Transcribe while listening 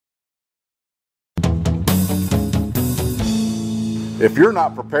If you're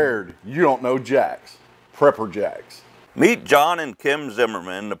not prepared, you don't know JAKZ, Prepper JAKZ. Meet John and Kim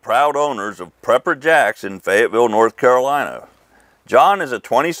Zimmerman, the proud owners of Prepper JAKZ in Fayetteville, North Carolina. John is a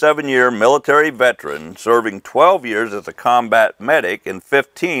 27-year military veteran, serving 12 years as a combat medic and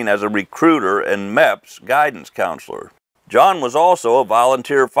 15 as a recruiter and MEPS guidance counselor. John was also a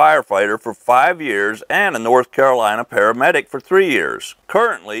volunteer firefighter for 5 years and a North Carolina paramedic for 3 years.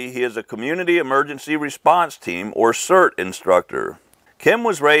 Currently, he is a Community Emergency Response Team or CERT instructor. Kim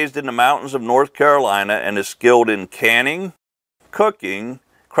was raised in the mountains of North Carolina and is skilled in canning, cooking,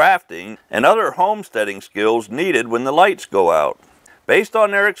 crafting, and other homesteading skills needed when the lights go out. Based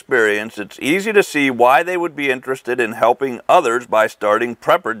on their experience, it's easy to see why they would be interested in helping others by starting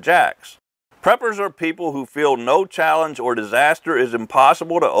Prepper JAKZ. Preppers are people who feel no challenge or disaster is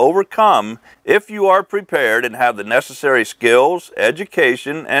impossible to overcome if you are prepared and have the necessary skills,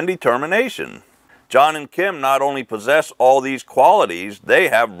 education, and determination. John and Kim not only possess all these qualities, they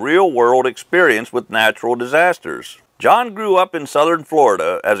have real-world experience with natural disasters. John grew up in southern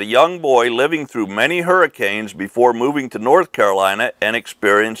Florida as a young boy, living through many hurricanes before moving to North Carolina and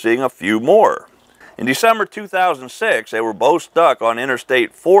experiencing a few more. In December 2006, they were both stuck on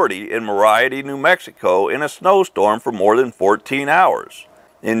Interstate 40 in Moriarty, New Mexico in a snowstorm for more than 14 hours.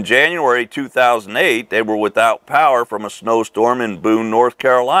 In January 2008, they were without power from a snowstorm in Boone, North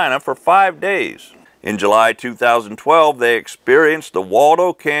Carolina for 5 days. In July 2012, they experienced the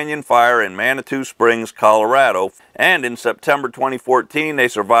Waldo Canyon fire in Manitou Springs, Colorado, and in September 2014, they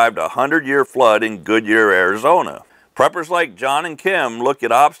survived a 100-year flood in Goodyear, Arizona. Preppers like John and Kim look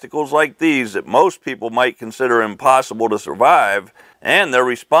at obstacles like these that most people might consider impossible to survive, and their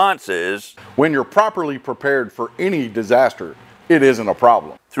response is, when you're properly prepared for any disaster, it isn't a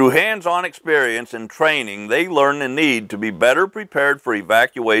problem. Through hands-on experience and training, they learn the need to be better prepared for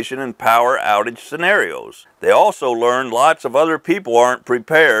evacuation and power outage scenarios. They also learn lots of other people aren't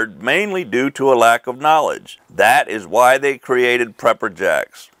prepared, mainly due to a lack of knowledge. That is why they created Prepper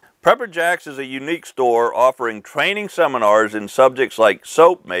JAKZ. Prepper JAKZ is a unique store offering training seminars in subjects like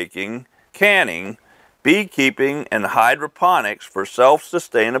soap making, canning, beekeeping, and hydroponics for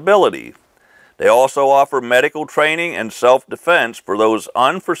self-sustainability. They also offer medical training and self-defense for those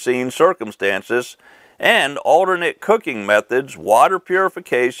unforeseen circumstances, and alternate cooking methods, water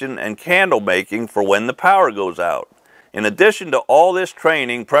purification, and candle making for when the power goes out. In addition to all this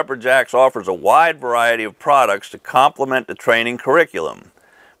training, Prepper JAKZ offers a wide variety of products to complement the training curriculum.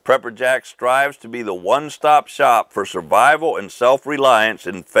 Prepper JAKZ strives to be the one-stop shop for survival and self-reliance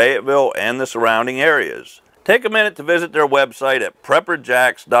in Fayetteville and the surrounding areas. Take a minute to visit their website at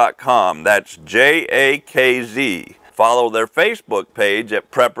prepperjakz.com. That's JAKZ. Follow their Facebook page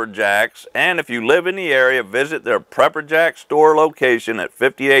at Prepper JAKZ, and if you live in the area, visit their Prepper JAKZ store location at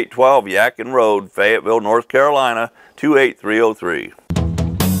 5812 Yadkin Road, Fayetteville, North Carolina, 28303.